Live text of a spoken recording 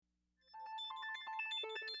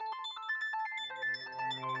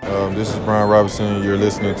This is Brian Robinson. You're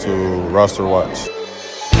listening to Roster Watch.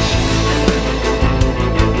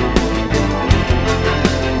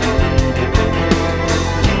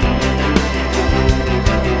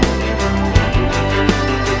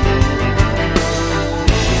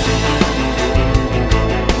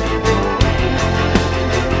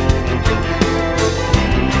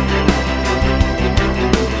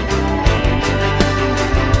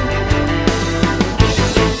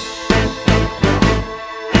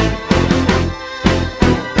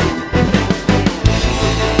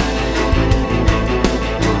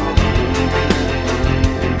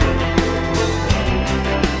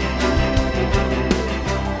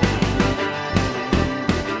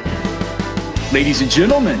 Ladies and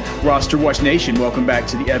gentlemen, Roster Watch Nation, welcome back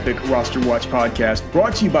to the Epic Roster Watch podcast,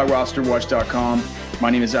 brought to you by rosterwatch.com. My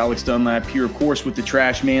name is Alex Dunlap, here, of course, with the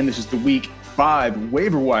Trash Man. This is the Week 5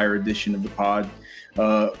 waiver wire edition of the pod.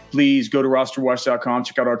 Please go to rosterwatch.com,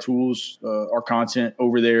 check out our tools, our content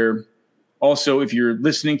over there. Also, if you're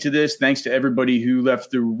listening to this, thanks to everybody who left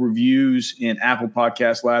the reviews in Apple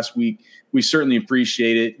Podcasts last week. We certainly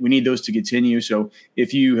appreciate it. We need those to continue. So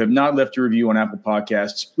if you have not left a review on Apple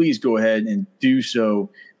Podcasts, please go ahead and do so.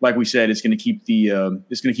 Like we said, it's going to keep the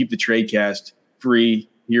Tradecast free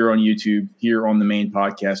here on YouTube, here on the main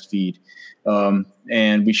podcast feed.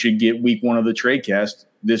 And we should get week 1 of the Tradecast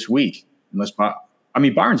this week.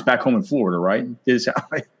 Byron's back home in Florida, right?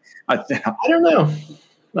 I don't know.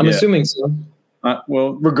 I'm assuming so.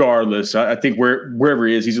 Well, regardless, I think wherever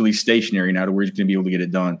he is, he's at least stationary now to where he's going to be able to get it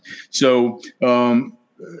done. So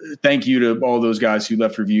thank you to all those guys who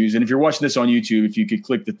left reviews. And if you're watching this on YouTube, if you could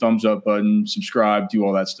click the thumbs up button, subscribe, do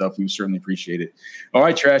all that stuff, we would certainly appreciate it. All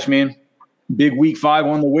right, Trash Man, big week 5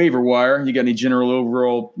 on the waiver wire. You got any general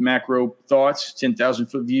overall macro thoughts,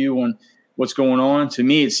 10,000-foot view on what's going on? To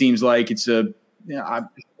me, it seems like it's the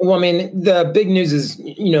big news is,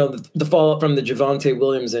 the fallout from the Javonte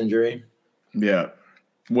Williams injury. Yeah.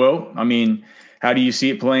 Well, how do you see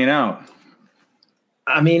it playing out?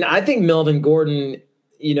 I think Melvin Gordon,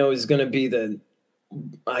 is going to be the,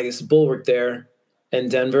 bulwark there in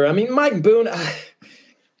Denver. Mike Boone,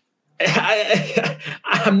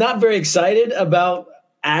 I'm not very excited about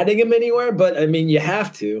adding him anywhere, but, you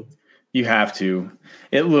have to. You have to.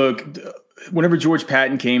 Whenever George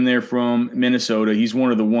Patton came there from Minnesota, he's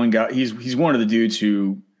one of the dudes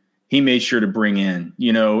who he made sure to bring in,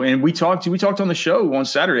 and we talked on the show on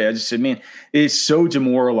Saturday. I just said, man, it's so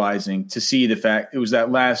demoralizing to see the fact it was that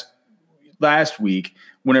last week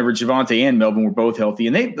whenever Javonte and Melvin were both healthy,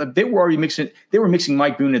 and they were already mixing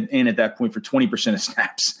Mike Boone in at that point for 20% of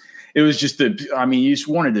snaps. It was just you just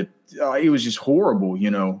wanted to, it was just horrible,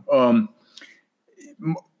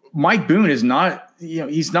 Mike Boone is not,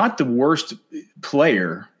 he's not the worst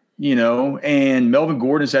player, and Melvin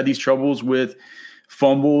Gordon has had these troubles with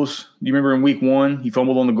fumbles. Do you remember in week 1, he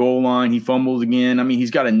fumbled on the goal line. He fumbled again.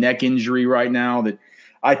 He's got a neck injury right now that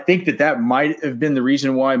I think that might have been the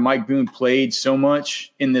reason why Mike Boone played so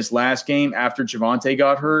much in this last game after Javonte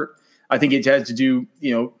got hurt. I think it has to do,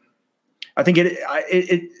 I think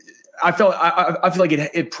I feel like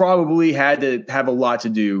it probably had to have a lot to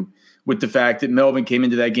do with the fact that Melvin came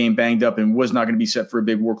into that game banged up and was not going to be set for a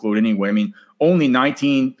big workload anyway. Only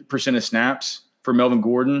 19% of snaps for Melvin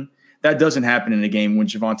Gordon. That doesn't happen in a game when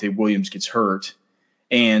Javonte Williams gets hurt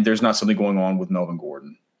and there's not something going on with Melvin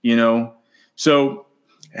Gordon, So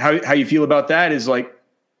how you feel about that is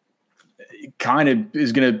kind of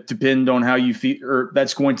is going to depend on how you feel, or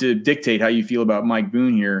that's going to dictate how you feel about Mike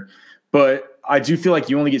Boone here. But I do feel like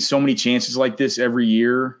you only get so many chances like this every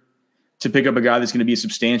year to pick up a guy that's going to be a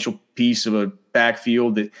substantial piece of a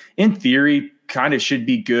backfield that in theory kind of should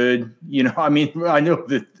be good. I know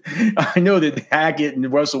that Hackett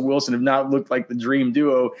and Russell Wilson have not looked like the dream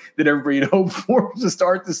duo that everybody had hoped for to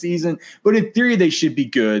start the season, but in theory they should be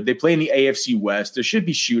good. They play in the AFC West. There should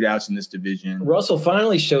be shootouts in this division. Russell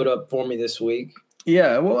finally showed up for me this week.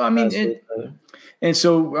 Yeah, well, and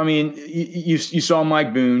so, you saw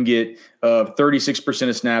Mike Boone get 36%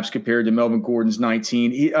 of snaps compared to Melvin Gordon's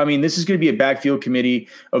 19. This is going to be a backfield committee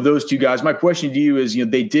of those two guys. My question to you is,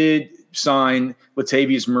 they did sign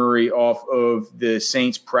Latavius Murray off of the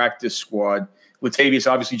Saints practice squad. Latavius,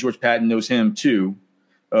 obviously, George Patton knows him too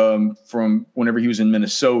from whenever he was in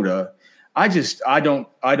Minnesota. I don't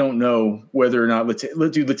know whether or not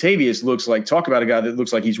Latavius looks like, talk about a guy that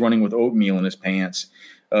looks like he's running with oatmeal in his pants.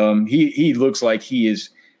 He looks like he's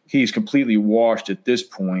completely washed at this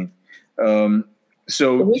point.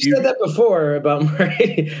 So we said that before about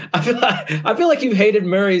Murray. I feel like you've hated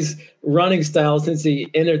Murray's running style since he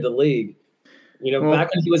entered the league.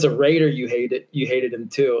 Back when he was a Raider, you hated him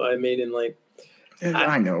too. I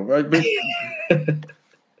know, right? But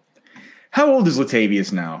How old is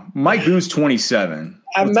Latavius now? Mike Boone's 27.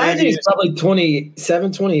 I imagine he's probably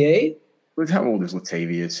 27, 28. How old is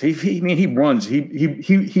Latavius?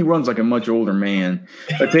 He runs like a much older man.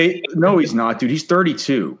 No, he's not, dude. He's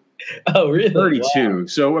 32. Oh, really? 32. Wow.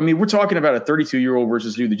 So, I mean, we're talking about a 32-year-old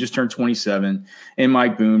versus dude that just turned 27 and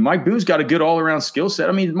Mike Boone. Mike Boone's got a good all-around skill set.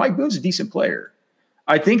 I mean, Mike Boone's a decent player.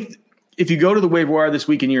 I think if you go to the waiver wire this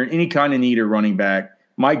week and you're in any kind of need of running back,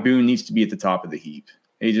 Mike Boone needs to be at the top of the heap.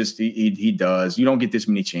 He does. You don't get this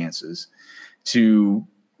many chances to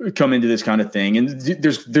come into this kind of thing. And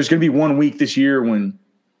there's going to be 1 week this year when,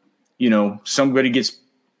 somebody gets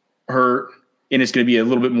hurt and it's going to be a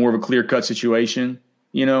little bit more of a clear-cut situation,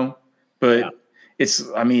 but it's,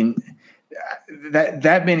 I mean,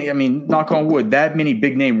 that many, I mean, knock on wood, that many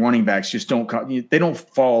big name running backs just don't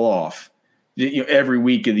fall off every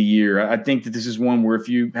week of the year. I think that this is one where if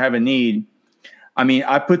you have a need, I mean,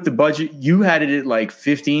 I put the budget, you had it at like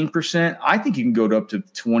 15%. I think you can go up to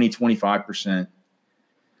 20, 25%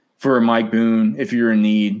 for a Mike Boone if you're in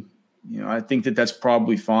need. I think that that's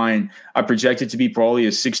probably fine. I project it to be probably a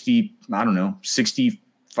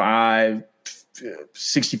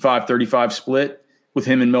 65-35 split with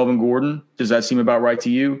him and Melvin Gordon. Does that seem about right to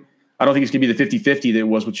you? I don't think it's going to be the 50-50 that it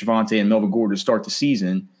was with Javonte and Melvin Gordon to start the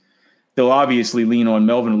season. They'll obviously lean on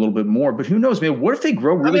Melvin a little bit more, but who knows, man? What if they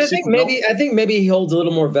grow really? I think maybe he holds a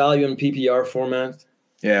little more value in PPR format.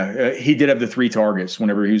 Yeah, he did have the 3 targets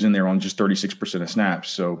whenever he was in there on just 36% of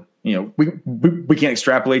snaps. So we can't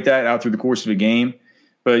extrapolate that out through the course of a game.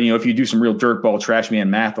 But if you do some real dirtball trash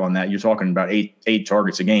man math on that, you're talking about eight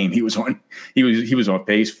targets a game. He was on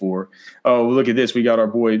pace for. Oh, look at this! We got our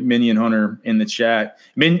boy Minion Hunter in the chat.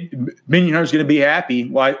 Minion Hunter's going to be happy.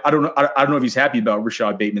 Well, I don't know if he's happy about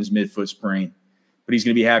Rashad Bateman's midfoot sprain, but he's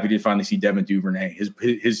going to be happy to finally see Devin Duvernay,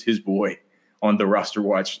 his boy, on the roster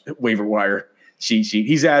watch waiver wire cheat sheet.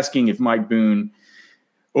 He's asking if Mike Boone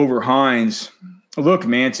over Hines. Look,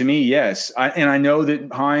 man, to me, yes. I know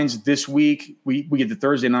that Hines this week, we get the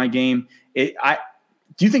Thursday night game. Do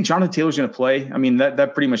you think Jonathan Taylor's going to play? I mean,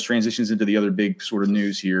 that pretty much transitions into the other big sort of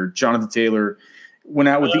news here. Jonathan Taylor went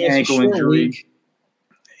out with the ankle injury.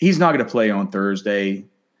 He's not going to play on Thursday.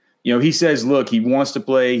 He says, look, he wants to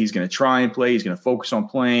play. He's going to try and play. He's going to focus on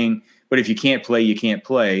playing. But if you can't play, you can't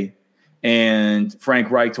play. And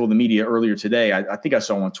Frank Reich told the media earlier today, I think I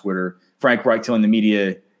saw on Twitter, Frank Reich telling the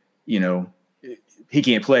media, he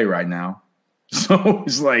can't play right now. So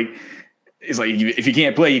it's like if you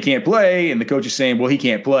can't play, you can't play. And the coach is saying, well, he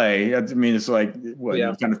can't play. I mean, it's like, well,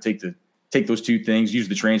 you kind of take those two things, use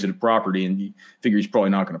the transitive property, and you figure he's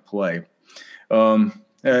probably not going to play.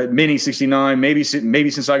 Mini 69, maybe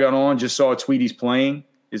since I got on, just saw a tweet he's playing.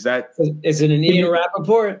 Is it an Ian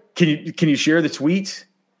Rappaport? Can you share the tweet?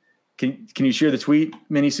 Can you share the tweet,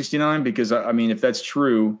 Mini 69? Because I mean, if that's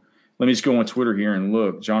true, let me just go on Twitter here and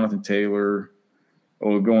look. Jonathan Taylor.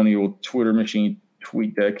 Oh, go on the old Twitter machine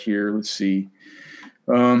tweet deck here. Let's see.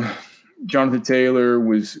 Jonathan Taylor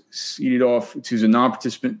was seated off to a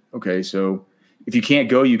non-participant. Okay, so if you can't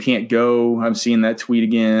go, you can't go. I'm seeing that tweet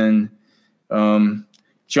again.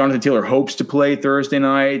 Jonathan Taylor hopes to play Thursday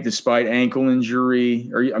night despite ankle injury.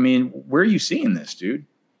 Where are you seeing this, dude?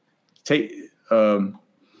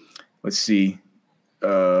 Let's see.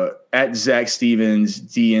 At Zach Stevens,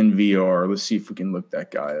 DNVR. Let's see if we can look that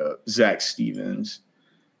guy up. Zach Stevens,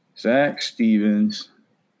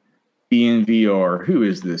 DNVR. Who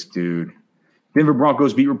is this dude? Denver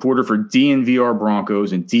Broncos beat reporter for DNVR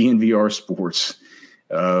Broncos and DNVR Sports.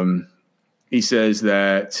 He says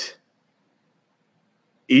that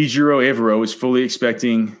Ejiro Evero is fully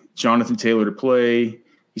expecting Jonathan Taylor to play.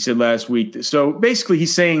 He said last week. So basically,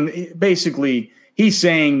 he's saying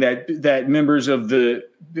that members of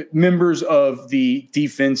the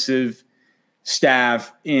defensive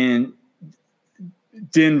staff in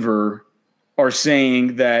Denver are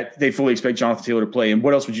saying that they fully expect Jonathan Taylor to play. And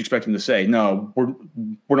what else would you expect him to say? No,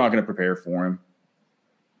 we're not going to prepare for him.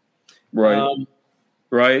 Right.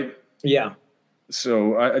 Right. Yeah.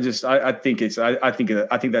 So I think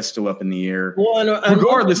that's still up in the air. Well, and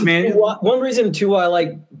regardless, man. One reason too why I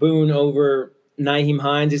like Boone over Nyheim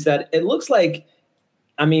Hines is that it looks like,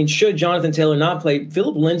 should Jonathan Taylor not play,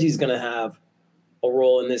 Philip Lindsay's going to have a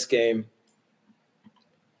role in this game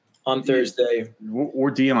on Thursday,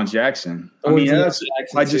 or Deion Jackson.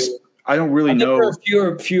 I don't really know. There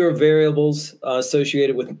are fewer variables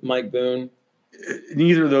associated with Mike Boone.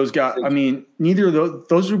 Neither of those guys. Neither of those.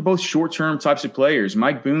 Those are both short-term types of players.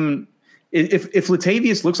 Mike Boone. If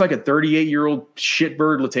Latavius looks like a 38-year-old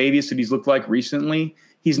shitbird Latavius that he's looked like recently,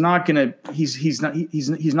 he's not gonna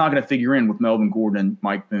figure in with Melvin Gordon and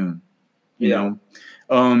Mike Boone. you know.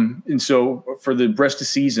 And so for the rest of the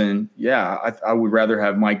season, I would rather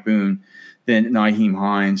have Mike Boone than Nyheim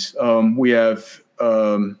Hines. We have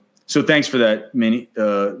so thanks for that,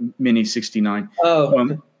 mini 69.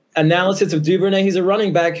 Analysis of Duvernay. He's a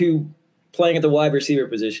running back who playing at the wide receiver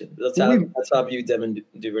position. That's how I view Devin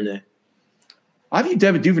Duvernay. I view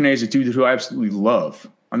Devin Duvernay as a dude who I absolutely love.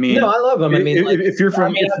 I mean, no, I love him. I mean, if you're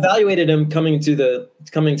from, I evaluated him coming to the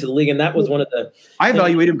league, and that was one of the. I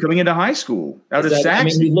evaluated him coming into high school out of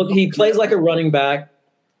Saxon. I mean, he plays like a running back.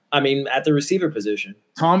 I mean, at the receiver position.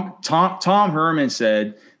 Tom Herman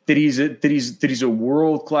said that he's a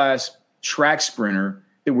world-class track sprinter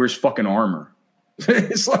that wears fucking armor.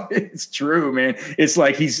 It's true, man. It's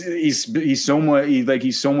like he's so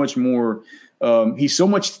much more. He's so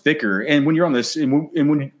much thicker, and when you're on this, and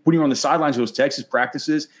when you're on the sidelines of those Texas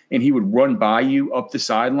practices, and he would run by you up the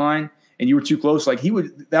sideline, and you were too close, like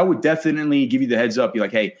that would definitely give you the heads up. Be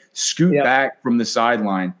like, hey, scoot back from the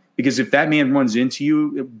sideline, because if that man runs into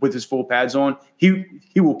you with his full pads on, he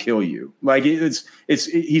will kill you. Like he's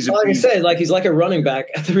like a running back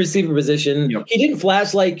at the receiver position. Yep. He didn't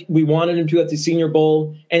flash like we wanted him to at the Senior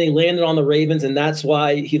Bowl, and he landed on the Ravens, and that's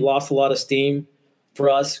why he lost a lot of steam for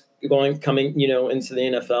us. Coming into the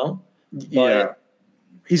NFL. But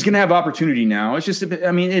he's going to have opportunity now. It's just,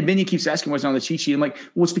 I mean, Benny keeps asking what's on the cheat sheet. I'm like,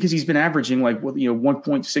 well, it's because he's been averaging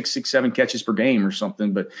 1.667 catches per game or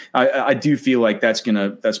something. But I do feel like that's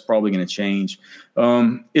probably going to change.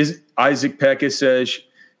 Is Isaac Pekka says,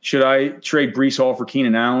 should I trade Breece Hall for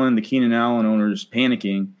Keenan Allen? The Keenan Allen owner is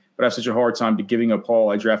panicking, but I have such a hard time giving up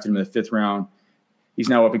Hall. I drafted him in the 5th round. He's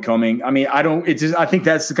now up and coming. I mean, I think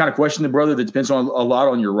that's the kind of question, brother, that depends on a lot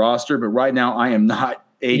on your roster. But right now, I am not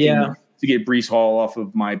aching to get Breece Hall off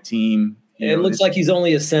of my team. It looks like he's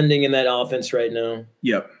only ascending in that offense right now.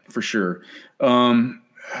 Yep, for sure. No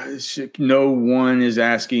one is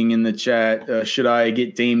asking in the chat, should I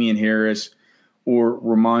get Damian Harris or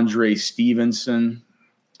Ramondre Stevenson?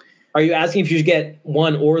 Are you asking if you should get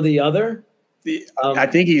one or the other? I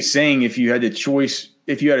think he's saying if you had a choice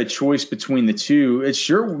between the two, it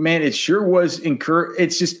sure was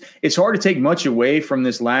it's hard to take much away from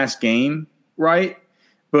this last game, right?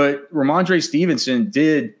 But Ramondre Stevenson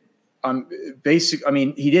did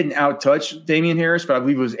he didn't out-touch Damian Harris, but I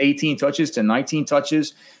believe it was 18 touches to 19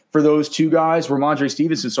 touches for those two guys. Ramondre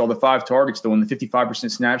Stevenson saw the 5 targets though, and the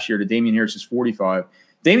 55% snap share to Damian Harris's 45.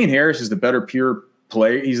 Damian Harris is the better pure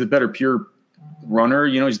player. He's the better pure runner.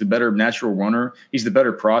 He's the better natural runner. He's the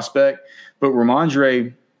better prospect. But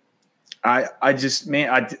Ramondre, I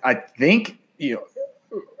think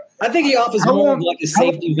I think he offers more of like a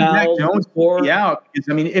safety valve. Because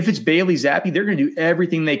if it's Bailey Zappi, they're going to do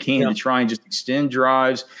everything they can to try and just extend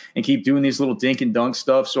drives and keep doing these little dink and dunk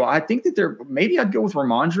stuff. So I think that maybe I'd go with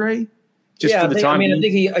Ramondre just for the time. I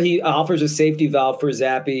think he offers a safety valve for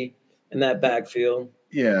Zappi in that backfield.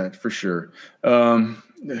 Yeah, for sure.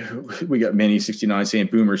 We got Manny 69 saying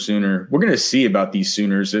Boomer Sooner. We're going to see about these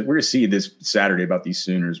Sooners. We're going to see this Saturday about these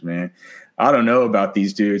Sooners, man. I don't know about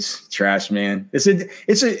these dudes. Trash, man. It's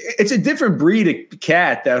a different breed of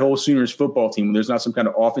cat, that whole Sooners football team, when there's not some kind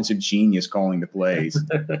of offensive genius calling the plays.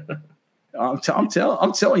 I'm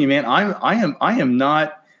telling you, man. I am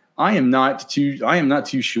not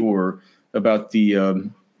too sure about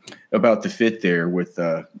the fit there with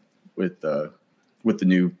the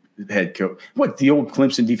new head coach. What, the old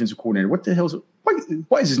Clemson defensive coordinator? What the hell's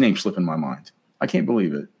why is his name slipping my mind? I can't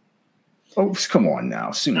believe it. Oh, come on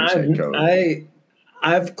now. Sooners head coach.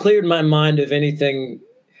 I've cleared my mind of anything.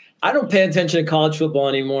 I don't pay attention to college football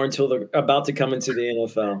anymore until they're about to come into the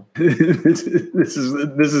NFL. This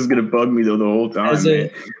is going to bug me though the whole time.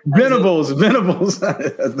 Venables.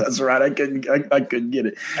 That's right. I couldn't get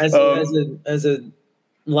it. As a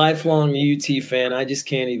lifelong UT fan, I just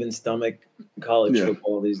can't even stomach college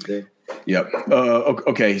football these days. Yep.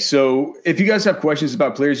 Okay. So if you guys have questions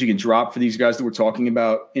about players you can drop for these guys that we're talking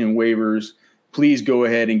about in waivers, please go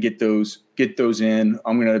ahead and get those in.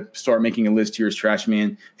 I'm going to start making a list here as Trash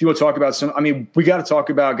Man. If you want to talk about we got to talk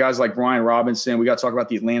about guys like Brian Robinson. We got to talk about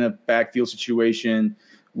the Atlanta backfield situation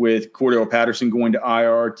with Cordell Patterson going to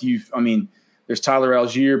IR. There's Tyler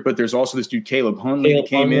Algier, but there's also this dude, Caleb Huntley, that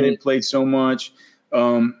came in and played so much.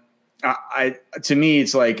 To me,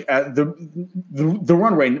 it's like the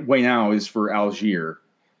runway now is for Algier.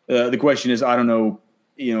 The question is, I don't know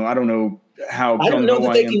how. I don't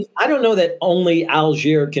know that only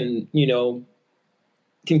Algier can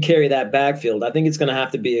carry that backfield. I think it's going to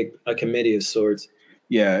have to be a committee of sorts.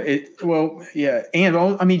 Yeah. And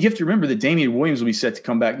I mean, you have to remember that Damian Williams will be set to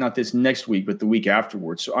come back not this next week, but the week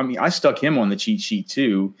afterwards. So I mean, I stuck him on the cheat sheet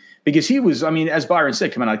too because he was. I mean, as Byron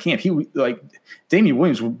said, coming out of camp, Damian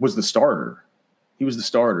Williams was the starter. He was the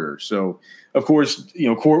starter. So of course,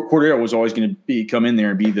 Cordero was always going to come in there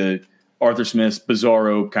and be the Arthur Smith,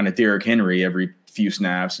 Bizarro kind of Derrick Henry every few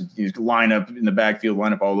snaps. He'd line up in the backfield,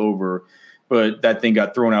 line up all over. But that thing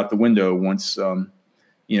got thrown out the window once,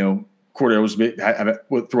 Cordero was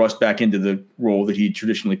thrust back into the role that he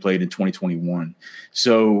traditionally played in 2021.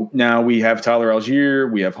 So now we have Tyler Algier,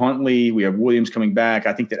 we have Huntley, we have Williams coming back.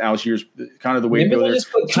 I think that Algier's kind of the way to go there. Maybe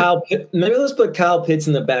let's put Kyle Pitts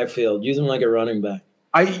in the backfield, use him like a running back.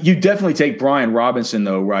 You definitely take Brian Robinson,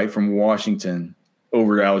 though, right, from Washington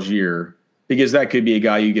over to Algier, because that could be a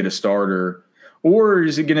guy you get a starter. Or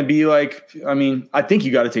is it going to be I think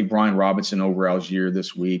you got to take Brian Robinson over Algier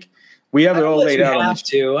this week. We have it all laid out. I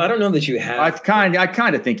don't know that you have. I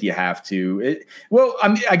kind of think you have to.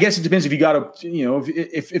 I guess it depends if you got to.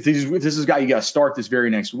 If this is a guy you got to start this very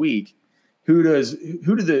next week. Who do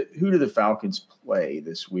the Falcons play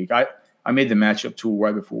this week? I made the matchup tool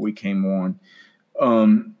right before we came on.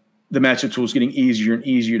 The matchup tool is getting easier and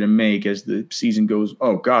easier to make as the season goes.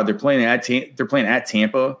 Oh God, they're playing at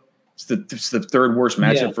Tampa. It's the third worst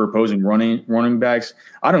matchup for opposing running backs.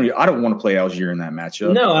 I don't want to play Algier in that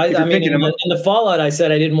matchup. No, I mean in the fallout, I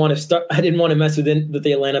said I didn't want to mess with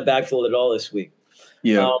the Atlanta backfield at all this week.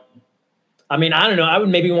 Yeah. I mean, I don't know. I would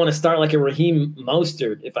maybe want to start like a Raheem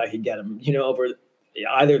Mostert if I could get him, over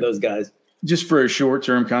either of those guys. Just for a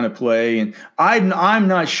short-term kind of play, and I'm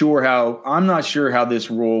not sure how this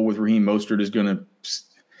role with Raheem Mostert is going to.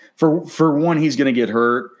 For one, he's going to get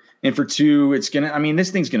hurt. And for two, it's going to – I mean,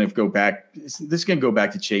 this thing's going to go back – this is going to go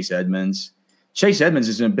back to Chase Edmonds. Chase Edmonds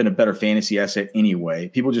has been a better fantasy asset anyway.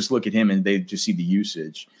 People just look at him and they just see the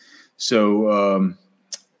usage. So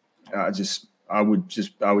I would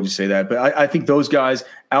just say that. But I think those guys,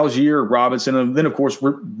 Algier, Robinson, and then, of course,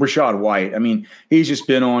 Rachaad White. I mean, he's just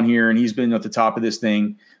been on here and he's been at the top of this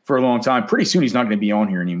thing for a long time. Pretty soon he's not going to be on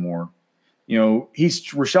here anymore. He's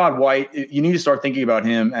Rachaad White. You need to start thinking about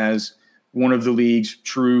him as – one of the league's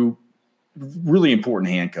true, really important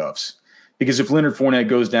handcuffs. Because if Leonard Fournette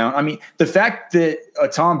goes down, I mean, the fact that a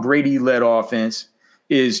Tom Brady-led offense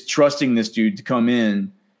is trusting this dude to come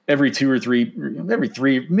in every three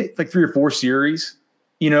or four series,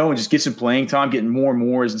 and just get some playing time, getting more and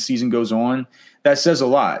more as the season goes on, that says a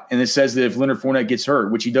lot. And it says that if Leonard Fournette gets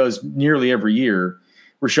hurt, which he does nearly every year,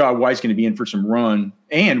 Rachaad White's going to be in for some run.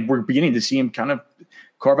 And we're beginning to see him kind of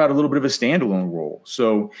carve out a little bit of a standalone role.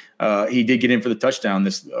 So he did get in for the touchdown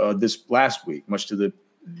this last week, much to the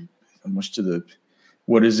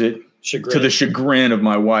what is it? Chagrin. To the chagrin of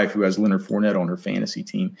my wife, who has Leonard Fournette on her fantasy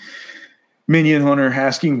team. Minion Hunter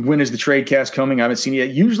asking, when is the trade cast coming? I haven't seen it yet.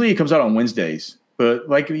 Usually it comes out on Wednesdays, but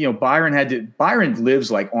Byron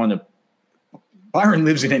lives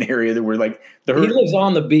in an area that where he lives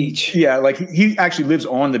on the beach. Yeah, he actually lives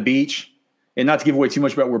on the beach, and not to give away too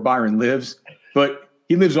much about where Byron lives, but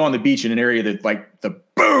he lives on the beach in an area that the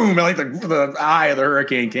eye of the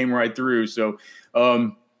hurricane came right through. So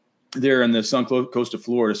they're in the sun coast of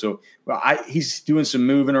Florida. So he's doing some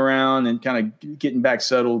moving around and kind of getting back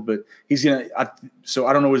settled. But he's so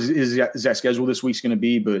I don't know what his schedule this week's going to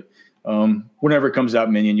be. But whenever it comes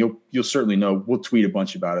out, Minion, you'll certainly know. We'll tweet a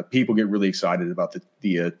bunch about it. People get really excited about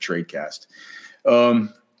the trade cast. All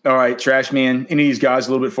right, Trash Man. Any of these guys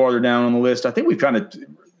a little bit farther down on the list? I think we've kind of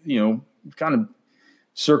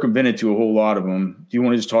circumvented to a whole lot of them. Do you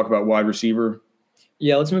want to just talk about wide receiver?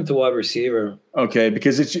 Yeah, let's move to wide receiver. Okay,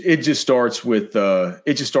 because it just starts with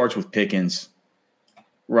Pickens,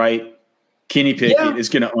 right? Kenny Pickett is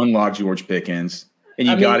going to unlock George Pickens, and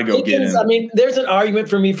you got to go get him. I mean, there's an argument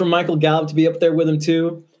for me for Michael Gallup to be up there with him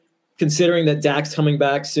too, considering that Dak's coming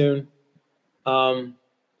back soon.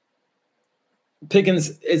 Pickens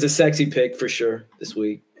is a sexy pick for sure this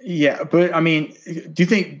week. Yeah, but I mean, do you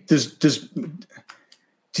think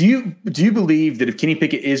Do you believe that if Kenny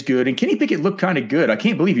Pickett is good, and Kenny Pickett looked kind of good, I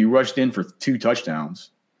can't believe he rushed in for 2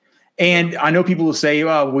 touchdowns. And I know people will say,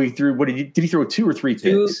 "Oh, did he throw 2 or 3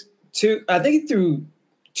 picks?" Two. I think he threw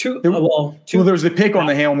 2. There was the pick on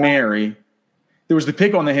the Hail Mary.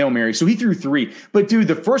 So he threw 3. But dude,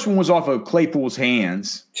 the first one was off of Claypool's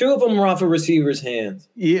hands. 2 of them were off a receiver's hands.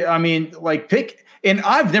 Yeah, I mean, and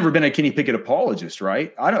I've never been a Kenny Pickett apologist,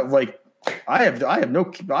 right? I don't like. I could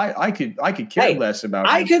care less about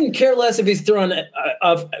him. I couldn't care less if he's throwing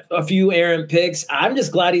a few errant picks. I'm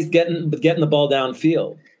just glad he's getting the ball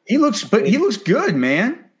downfield. He looks good,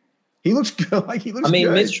 man. He looks good.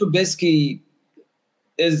 Mitch Trubisky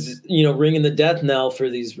is ringing the death knell for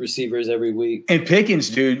these receivers every week. And Pickens,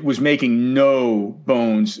 dude, was making no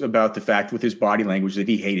bones about the fact with his body language that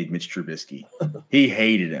he hated Mitch Trubisky. He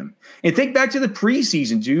hated him. And think back to the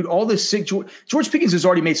preseason, dude. All this sick George Pickens has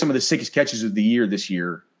already made some of the sickest catches of the year this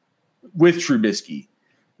year with Trubisky.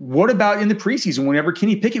 What about in the preseason whenever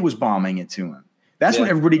Kenny Pickett was bombing it to him? That's when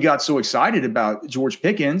everybody got so excited about George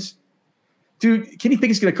Pickens. Dude, Kenny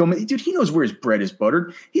Pickett's going to come. Dude, he knows where his bread is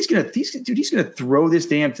buttered. He's going to throw this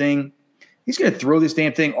damn thing. He's going to throw this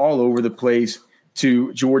damn thing all over the place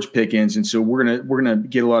to George Pickens. And so we're going to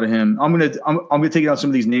get a lot of him. I'm going to take out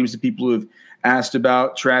some of these names that people have asked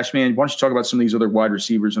about. Trash Man, why don't you talk about some of these other wide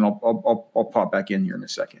receivers, and I'll pop back in here in a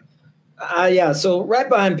second. Yeah. So right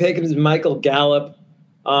behind Pickens, Michael Gallup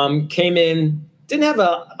came in. Didn't have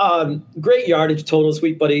a great yardage total this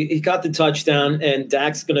week, but he got the touchdown, and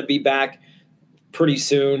Dak's going to be back pretty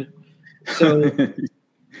soon. So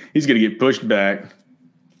he's going to get pushed back.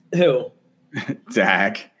 Who?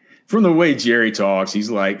 Dak. From the way Jerry talks, he's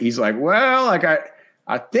like, well, like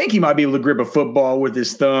I think he might be able to grip a football with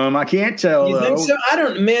his thumb. I can't tell. You think so? I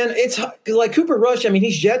don't, man. It's like Cooper Rush. I mean,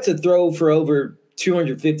 he's yet to throw for over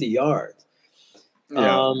 250 yards.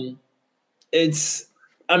 Yeah.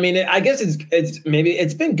 I guess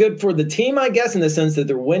it's been good for the team, I guess, in the sense that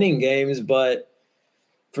they're winning games, but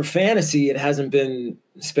for fantasy, it hasn't been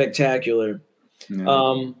spectacular.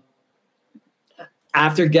 No.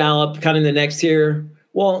 After Gallup, kind of the next tier,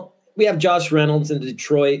 well, we have Josh Reynolds in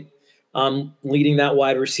Detroit leading that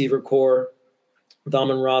wide receiver core with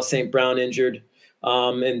Amon-Ra St. Brown injured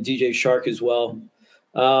and DJ Shark as well.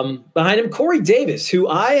 Behind him, Corey Davis, who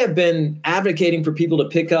I have been advocating for people to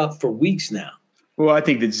pick up for weeks now. Well, I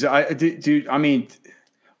think that, dude, I mean,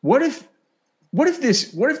 what if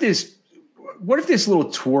this little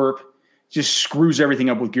twerp just screws everything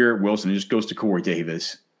up with Garrett Wilson and just goes to Corey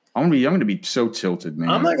Davis? I'm gonna be so tilted, man.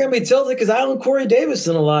 I'm not gonna be tilted because I own Corey Davis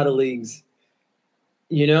in a lot of leagues.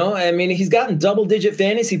 I mean, he's gotten double-digit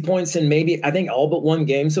fantasy points in maybe, I think, all but one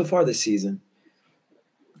game so far this season.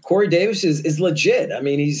 Corey Davis is legit. I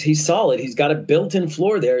mean, he's solid. He's got a built-in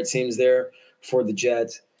floor there, it seems, there for the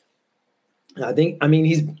Jets. I mean,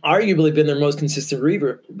 he's arguably been their most consistent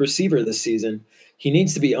receiver this season. He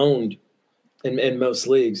needs to be owned in most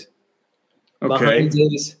leagues. Okay. Behind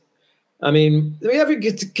Davis, I mean, we have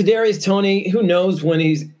Kadarius Toney. Who knows when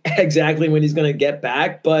he's going to get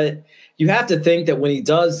back? But you have to think that when he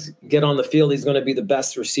does get on the field, he's going to be the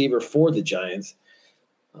best receiver for the Giants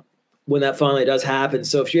when that finally does happen.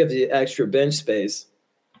 So if you have the extra bench space,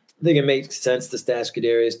 I think it makes sense to stash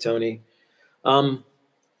Kadarius Toney.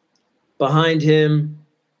 Behind him,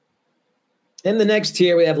 in the next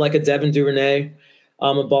tier, we have like a Devin Duvernay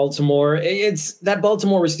of Baltimore. It's that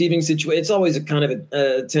Baltimore receiving situation. It's always a kind of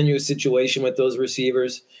a tenuous situation with those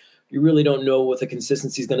receivers. You really don't know what the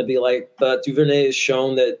consistency is going to be like. But Duvernay has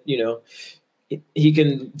shown that he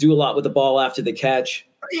can do a lot with the ball after the catch.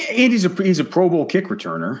 And he's a Pro Bowl kick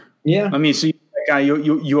returner. Yeah, I mean, so that guy,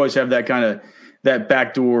 you always have that kind of that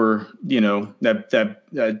backdoor,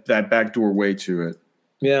 that backdoor way to it.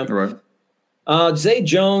 Yeah, right. Zay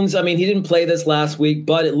Jones, I mean, he didn't play this last week,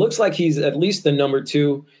 but it looks like he's at least the number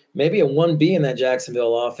 2, maybe a 1B in that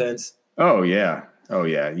Jacksonville offense. Oh, yeah.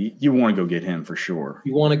 You want to go get him for sure.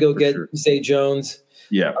 You want to go get Zay Jones.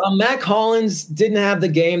 Yeah. Matt Collins didn't have the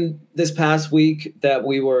game this past week that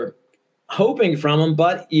we were hoping from him,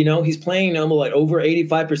 but, he's playing like over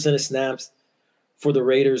 85% of snaps for the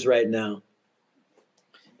Raiders right now.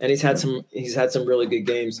 And he's had some really good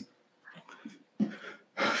games.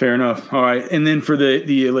 Fair enough. All right, and then for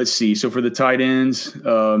the let's see. So for the tight ends,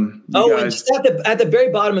 and just at the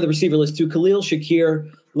very bottom of the receiver list too, Khalil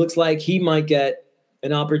Shakir looks like he might get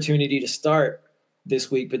an opportunity to start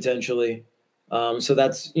this week potentially. So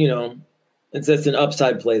that's that's an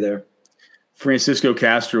upside play there. Francisco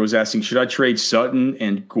Castro was asking, should I trade Sutton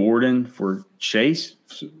and Gordon for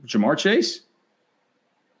Jamar Chase?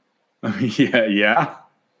 I mean, yeah.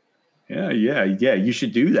 You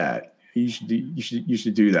should do that. You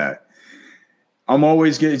should do that. I'm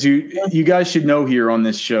always going to. You guys should know here on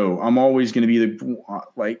this show, I'm always going to be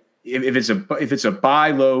if it's a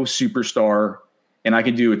buy low superstar, and I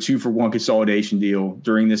can do a 2-for-1 consolidation deal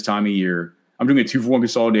during this time of year. I'm doing a 2-for-1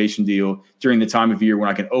 consolidation deal during the time of year when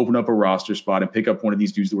I can open up a roster spot and pick up one of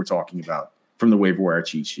these dudes that we're talking about from the waiver wire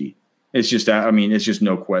cheat sheet. It's just it's just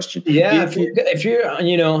no question. Yeah, if you're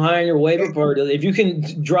high on your waiver part, if you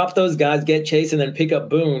can drop those guys, get Chase, and then pick up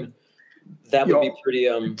Boone. That would be pretty.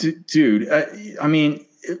 Dude, I mean,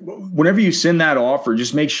 whenever you send that offer,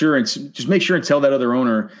 just make sure and tell that other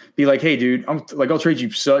owner, be like, hey, dude, I'll trade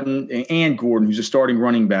you Sutton and Gordon, who's a starting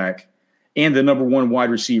running back, and the number one wide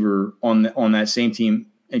receiver on that same team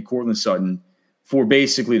in Cortland Sutton for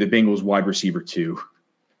basically the Bengals wide receiver 2.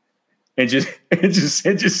 And just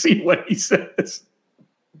see what he says.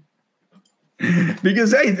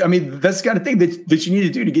 Because hey, I mean, that's the kind of thing that you need to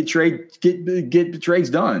do to get trades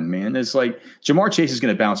done, man. It's like Jamar Chase is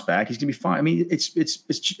going to bounce back. He's going to be fine. I mean, it's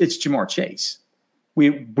Jamar Chase. We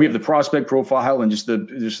have the prospect profile and just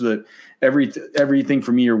the everything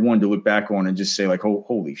from year one to look back on and just say like,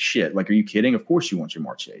 holy shit! Like, are you kidding? Of course you want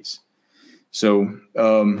Jamar Chase. So,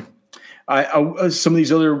 some of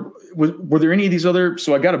these other were there any of these other?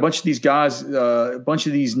 So I got a bunch of these guys, a bunch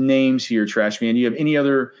of these names here, Trash Man. Do you have any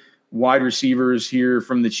other wide receivers here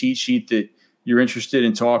from the cheat sheet that you're interested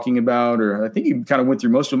in talking about? Or I think you kind of went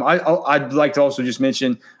through most of them. I'd like to also just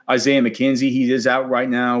mention Isaiah McKenzie. He is out right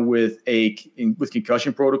now with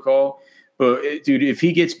concussion protocol. But dude, if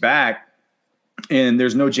he gets back and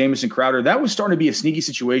there's no Jamison Crowder, that was starting to be a sneaky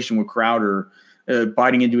situation with Crowder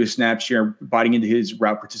biting into his snap share, biting into his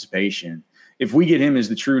route participation. If we get him as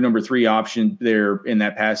the true number 3 option there in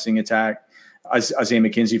that passing attack, Isaiah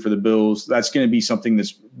McKenzie for the Bills, that's going to be something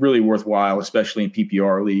that's really worthwhile, especially in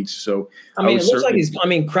PPR leagues. So I mean, it looks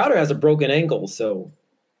like Crowder has a broken ankle, so.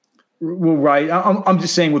 Well, right. I'm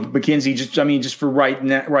just saying with McKenzie, just for right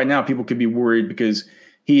now, people could be worried because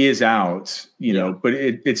he is out, you know, but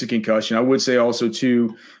it's a concussion. I would say also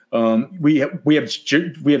too, we have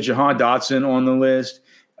Jahan Dotson on the list.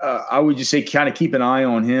 I would just say kind of keep an eye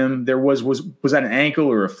on him. There was that an ankle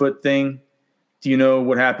or a foot thing? Do you know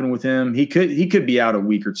what happened with him? He could be out a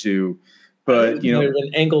week or two, but you know,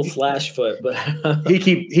 an ankle / foot. But he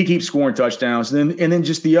keeps scoring touchdowns. And then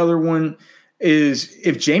just the other one is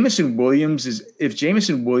if Jameson Williams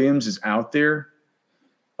is out there,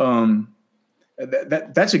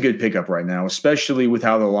 that's a good pickup right now, especially with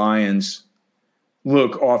how the Lions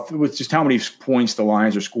look off, with just how many points the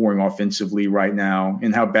Lions are scoring offensively right now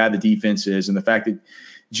and how bad the defense is, and the fact that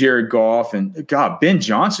Jared Goff and Ben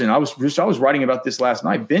Johnson. I was writing about this last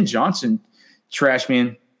night. Ben Johnson, Trash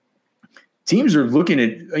Man. Teams are looking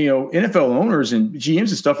at, NFL owners and GMs and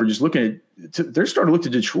stuff are just looking at. They're starting to look to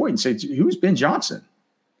Detroit and say, "Who's Ben Johnson?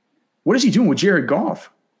 What is he doing with Jared Goff?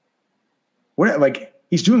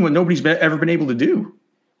 He's doing what nobody's ever been able to do.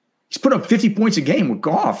 He's put up 50 points a game with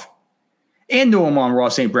Goff, and no Amon-Ra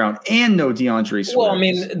St. Brown, and no DeAndre Swift. Well, I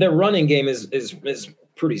mean, their running game is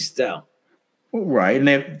pretty stout. Right, and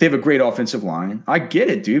they have a great offensive line. I get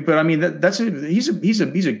it, dude, but I mean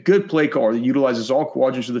he's a good play caller that utilizes all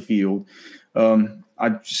quadrants of the field. I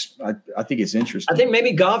think it's interesting. I think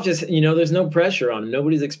maybe Goff just there's no pressure on him.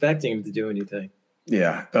 Nobody's expecting him to do anything.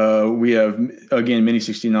 Yeah, we have again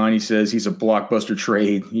Mini69. He says he's a blockbuster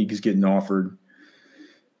trade. He's getting offered.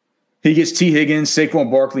 He gets T. Higgins, Saquon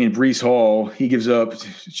Barkley, and Breece Hall. He gives up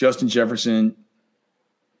Justin Jefferson,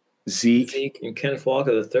 Zeke and Kenneth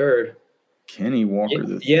Walker III. Kenny Walker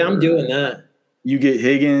the Yeah, I'm doing that. You get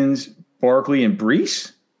Higgins, Barkley, and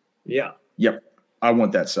Breece? Yeah. Yep. I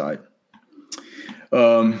want that side.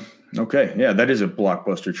 Okay. Yeah, that is a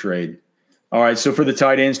blockbuster trade. All right. So for the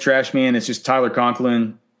tight ends, Trash Man, it's just Tyler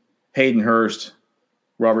Conklin, Hayden Hurst,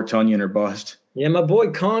 Robert Tonyan or bust. Yeah, my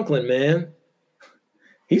boy Conklin, man.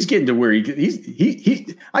 He's getting to where he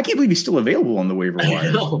I can't believe he's still available on the waiver wire.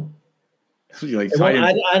 I know.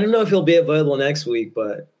 I don't know if he'll be available next week,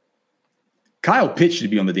 but Kyle Pitts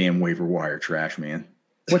should be on the damn waiver wire, Trash Man.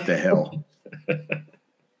 What the hell?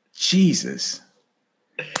 Jesus.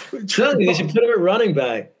 They should put him at running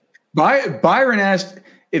back. Byron asked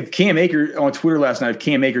if Cam Akers on Twitter last night, if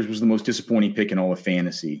Cam Akers was the most disappointing pick in all of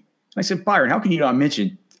fantasy. I said, Byron, how can you not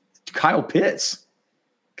mention Kyle Pitts?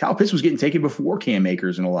 Kyle Pitts was getting taken before Cam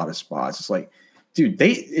Akers in a lot of spots. It's like, dude,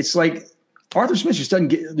 it's like Arthur Smith just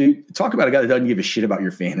doesn't talk about a guy that doesn't give a shit about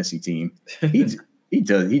your fantasy team. He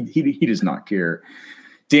does not care.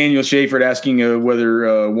 Daniel Schaefer asking whether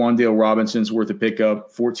Wan'Dale Robinson's worth a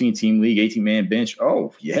pickup. 14-team league, 18-man bench.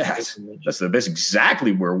 Oh, yes. That's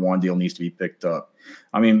exactly where Wan'Dale needs to be picked up.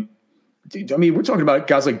 I mean, we're talking about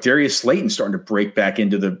guys like Darius Slayton starting to break back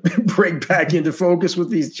into focus with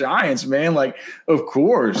these Giants, man. Like, of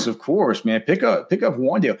course, man. Pick up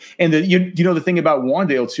Wan'Dale. And the thing about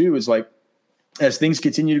Wan'Dale too is like, as things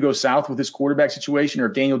continue to go south with this quarterback situation, or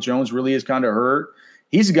if Daniel Jones really is kind of hurt,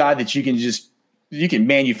 he's a guy that you can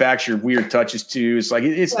manufacture weird touches to. It's like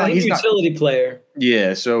he's a utility player.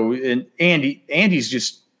 Yeah. So and Andy's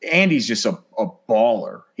just a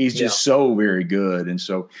baller. He's just so very good. And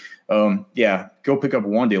so go pick up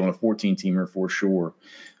Wan'Dale on a 14-teamer for sure.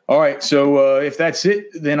 All right. So if that's it,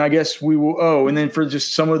 then I guess we will. Oh, and then for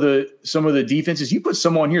just some of the defenses, you put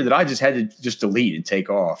some on here that I just had to just delete and take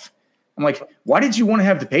off. I'm like, why did you want to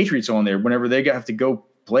have the Patriots on there whenever they have to go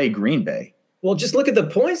play Green Bay. Well, just look at the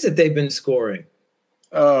points that they've been scoring.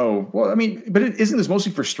 Oh, well, I mean, but isn't this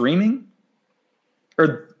mostly for streaming?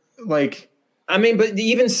 Or like, I mean, but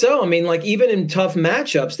even so, I mean, like even in tough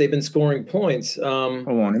matchups, they've been scoring points. Hold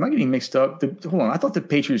on, am I getting mixed up? Hold on, I thought the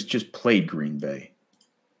Patriots just played Green Bay.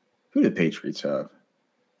 Who do the Patriots have?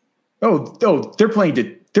 Oh, they're playing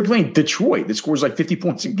Detroit that scores like 50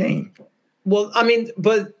 points a game. Well, I mean,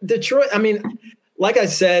 but Detroit, I mean, like I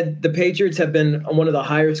said, the Patriots have been one of the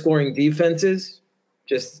higher scoring defenses,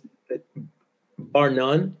 just bar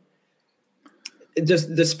none.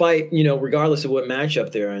 Just despite, regardless of what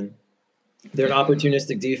matchup they're in, they're an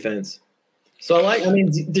opportunistic defense. So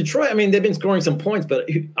Detroit, I mean, they've been scoring some points, but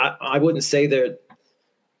I wouldn't say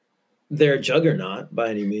they're a juggernaut by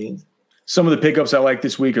any means. Some of the pickups I like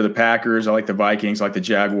this week are the Packers. I like the Vikings. I like the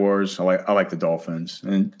Jaguars. I like the Dolphins.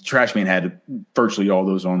 And Trashman had virtually all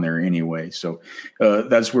those on there anyway. So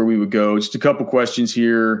that's where we would go. Just a couple questions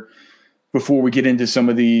here before we get into some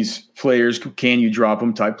of these players. Can you drop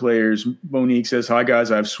them type players? Monique says, hi, guys.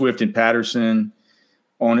 I have Swift and Patterson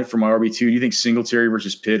on it for my RB2. Do you think Singletary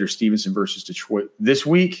versus Pitt or Stevenson versus Detroit this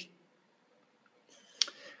week?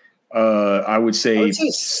 I would say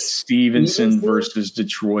Stevenson versus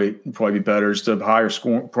Detroit would probably be better. It's a higher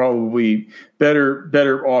score, probably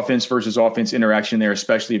better offense versus offense interaction there,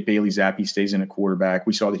 especially if Bailey Zappi stays in at quarterback.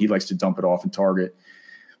 We saw that he likes to dump it off and target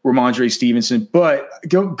Ramondre Stevenson. But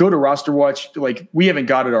go to Roster Watch. Like we haven't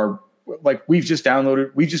got it we've just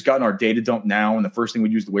gotten our data dump now, and the first thing we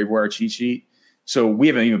use the waiver wire cheat sheet. So we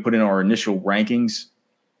haven't even put in our initial rankings.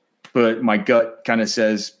 But my gut kind of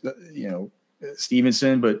says,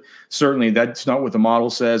 Stevenson, but certainly that's not what the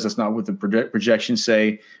model says. That's not what the projections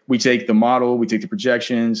say. We take the model, we take the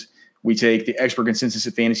projections, we take the expert consensus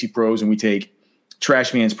at Fantasy Pros, and we take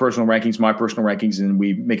Trashman's personal rankings, my personal rankings, and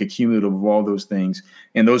we make a cumulative of all those things.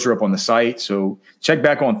 And those are up on the site. So check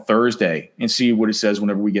back on Thursday and see what it says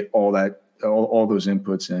whenever we get all those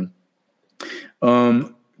inputs in.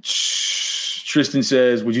 Tristan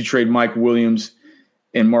says, would you trade Mike Williams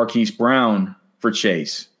and Marquise Brown for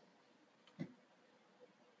Chase?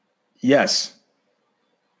 Yes,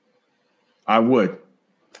 I would.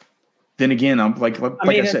 Then again, I'm like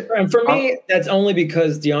I said. And for me, that's only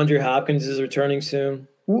because DeAndre Hopkins is returning soon.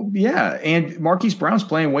 Well, yeah, and Marquise Brown's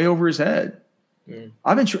playing way over his head.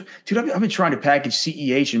 I've been trying to package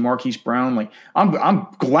CEH and Marquise Brown. Like I'm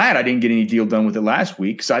glad I didn't get any deal done with it last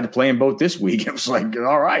week because I had to play them both this week. It was like,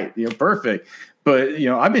 all right, perfect. But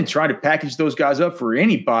I've been trying to package those guys up for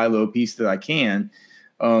any buy low piece that I can.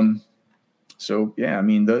 So yeah, I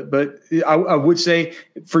mean, but I would say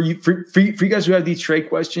for you guys who have these trade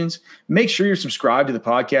questions, make sure you're subscribed to the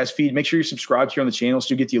podcast feed. Make sure you're subscribed here on the channel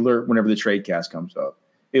so you get the alert whenever the trade cast comes up.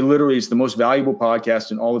 It literally is the most valuable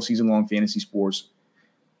podcast in all of season-long fantasy sports.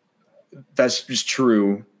 That's just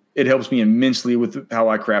true. It helps me immensely with how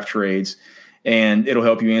I craft trades, and it'll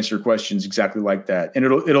help you answer questions exactly like that. And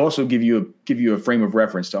it'll also give you a frame of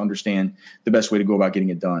reference to understand the best way to go about getting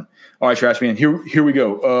it done. All right, Trashman, here we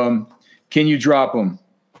go. Can you drop them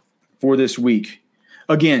for this week?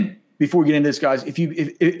 Again, before we get into this, guys, if you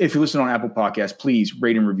listen on Apple Podcasts, please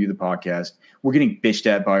rate and review the podcast. We're getting bitched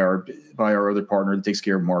at by our other partner that takes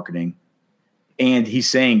care of marketing. And he's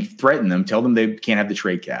saying, threaten them, tell them they can't have the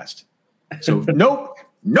trade cast. So nope,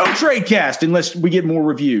 no trade cast unless we get more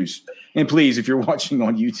reviews. And please, if you're watching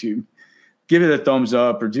on YouTube, give it a thumbs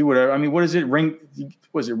up or do whatever. I mean, what is it? Ring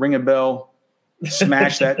a bell?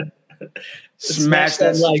 Smash that. Smash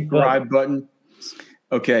that subscribe button.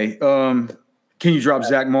 Okay. Can you drop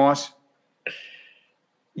Zach Moss?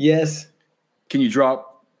 Yes. Can you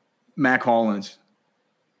drop Mac Hollins?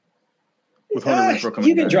 With Hunter Renfrow coming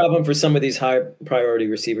you can back? drop him for some of these high priority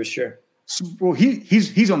receivers, sure. Well,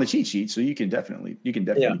 he's on the cheat sheet, so you can definitely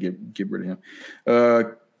get rid of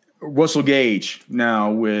him. Russell Gage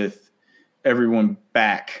now with everyone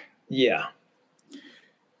back. Yeah.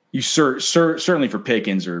 You certainly for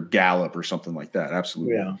Pickens or Gallup or something like that.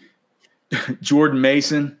 Absolutely. Yeah. Jordan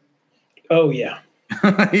Mason. Oh yeah.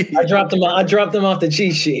 I dropped him off the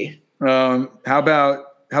cheat sheet. How about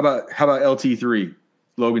LT3,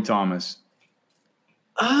 Logan Thomas?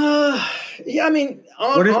 Yeah. I mean,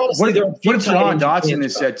 what if Jahan Dotson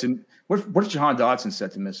is set to? What if Jahan Dotson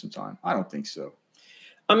set to miss some time? I don't think so.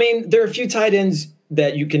 I mean, there are a few tight ends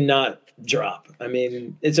that you cannot drop. I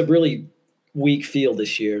mean, it's a really weak field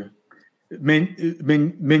this year.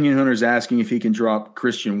 Minion Hunter's asking if he can drop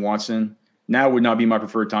Christian Watson. Now would not be my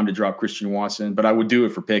preferred time to drop Christian Watson, but I would do it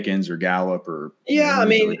for Pickens or Gallup or. Yeah, I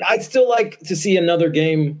mean, I'd still like to see another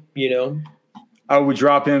game. I would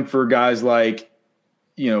drop him for guys like,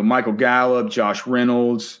 Michael Gallup, Josh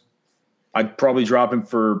Reynolds. I'd probably drop him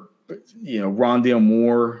for Rondale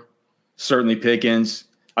Moore, certainly Pickens.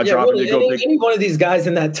 I drop really, it to go pick any one of these guys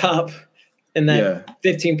in that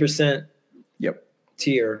 15%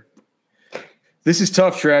 tier. This is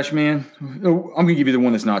tough, Trash Man. I'm gonna give you the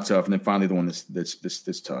one that's not tough, and then finally the one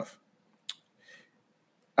that's tough.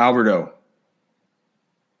 Alberto.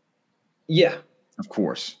 Yeah, of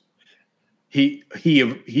course. He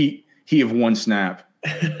of one snap.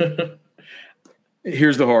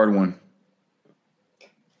 Here's the hard one.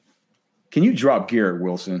 Can you drop Garrett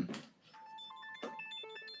Wilson?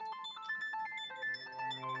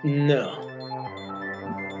 No.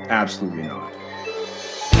 Absolutely not.